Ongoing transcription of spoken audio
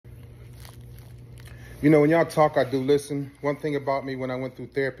You know, when y'all talk, I do listen. One thing about me, when I went through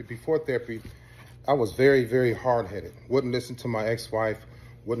therapy, before therapy, I was very, very hard-headed. Wouldn't listen to my ex-wife,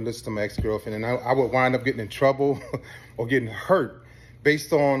 wouldn't listen to my ex-girlfriend, and I would wind up getting in trouble or getting hurt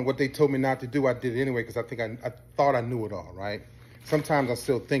based on what they told me not to do. I did it anyway because I thought I knew it all, right? Sometimes I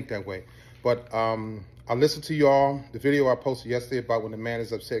still think that way. But I listened to y'all, the video I posted yesterday about when a man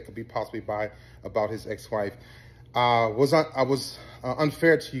is upset, could be possibly about his ex-wife. I was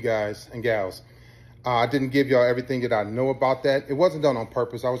unfair to you guys and gals. I didn't give y'all everything that I know about that. It wasn't done on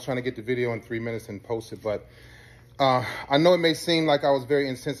purpose. I was trying to get the video in 3 minutes and post it, but I know it may seem like I was very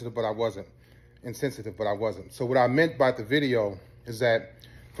insensitive, but I wasn't. So what I meant by the video is that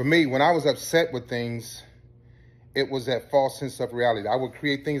for me, when I was upset with things, it was that false sense of reality. I would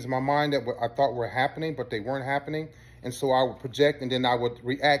create things in my mind that I thought were happening, but they weren't happening. And so I would project, and then I would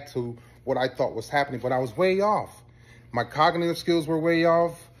react to what I thought was happening, but I was way off. My cognitive skills were way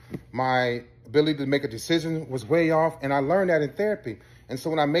off. My ability to make a decision was way off, and I learned that in therapy. And so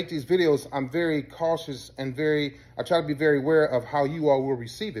when I make these videos, I'm very cautious and I try to be very aware of how you all will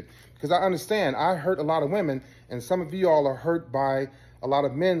receive it. Because I understand, I hurt a lot of women, and some of you all are hurt by a lot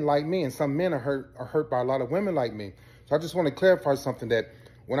of men like me, and some men are hurt by a lot of women like me. So I just want to clarify something, that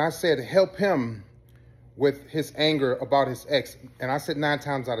when I said help him with his anger about his ex, and I said 9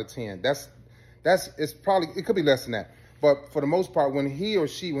 times out of 10, it could be less than that. But for the most part, when he or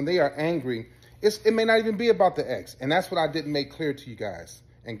she, when they are angry, it may not even be about the ex. And that's what I didn't make clear to you guys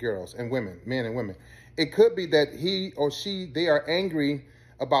and girls and women, men and women. It could be that he or she, they are angry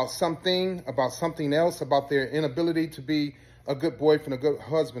about something else, about their inability to be a good boyfriend, a good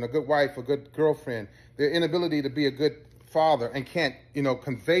husband, a good wife, a good girlfriend, their inability to be a good father, and can't,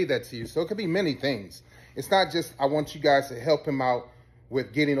 convey that to you. So it could be many things. It's not just, I want you guys to help him out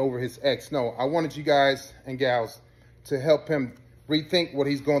with getting over his ex. No, I wanted you guys and gals to help him rethink what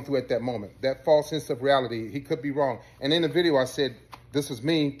he's going through at that moment. That false sense of reality, he could be wrong. And in the video, I said, this was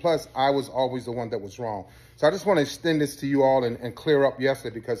me, plus I was always the one that was wrong. So I just want to extend this to you all and clear up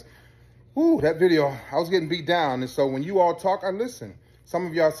yesterday, because, that video, I was getting beat down. And so when you all talk, I listen. Some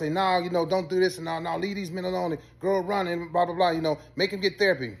of y'all say, no, don't do this, and no, leave these men alone, girl, run, and blah, blah, blah, make him get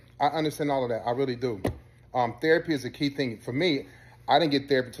therapy. I understand all of that. I really do. Therapy is a key thing. For me, I didn't get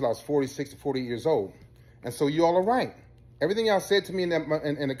therapy until I was 46 to 48 years old. And so you all are right. Everything y'all said to me in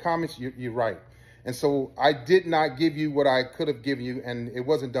the comments, you're right. And so I did not give you what I could have given you, and it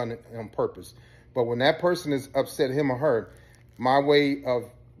wasn't done on purpose. But when that person is upset, him or her, my way of,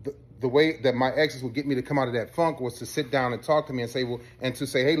 the way that my exes would get me to come out of that funk was to sit down and talk to me and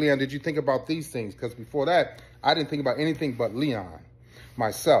say, hey, Leon, did you think about these things? Because before that, I didn't think about anything but Leon,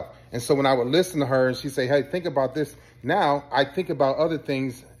 myself. And so when I would listen to her and she'd say, hey, think about this. Now I think about other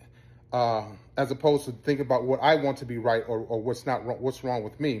things, as opposed to think about what I want to be right, or what's wrong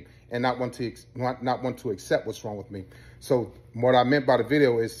with me, and not want to accept what's wrong with me. So what I meant by the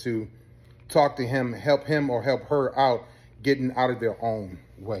video is to talk to him or help her out, getting out of their own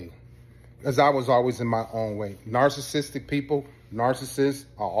way. Because I was always in my own way. Narcissistic people, narcissists,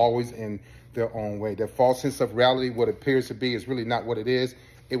 are always in their own way. Their false sense of reality, what it appears to be, is really not what it is.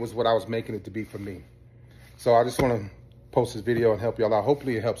 It was what I was making it to be for me. So I just want to post this video and help y'all out.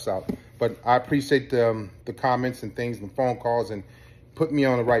 Hopefully it helps out. But I appreciate the comments and things and phone calls, and put me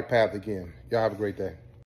on the right path again. Y'all have a great day.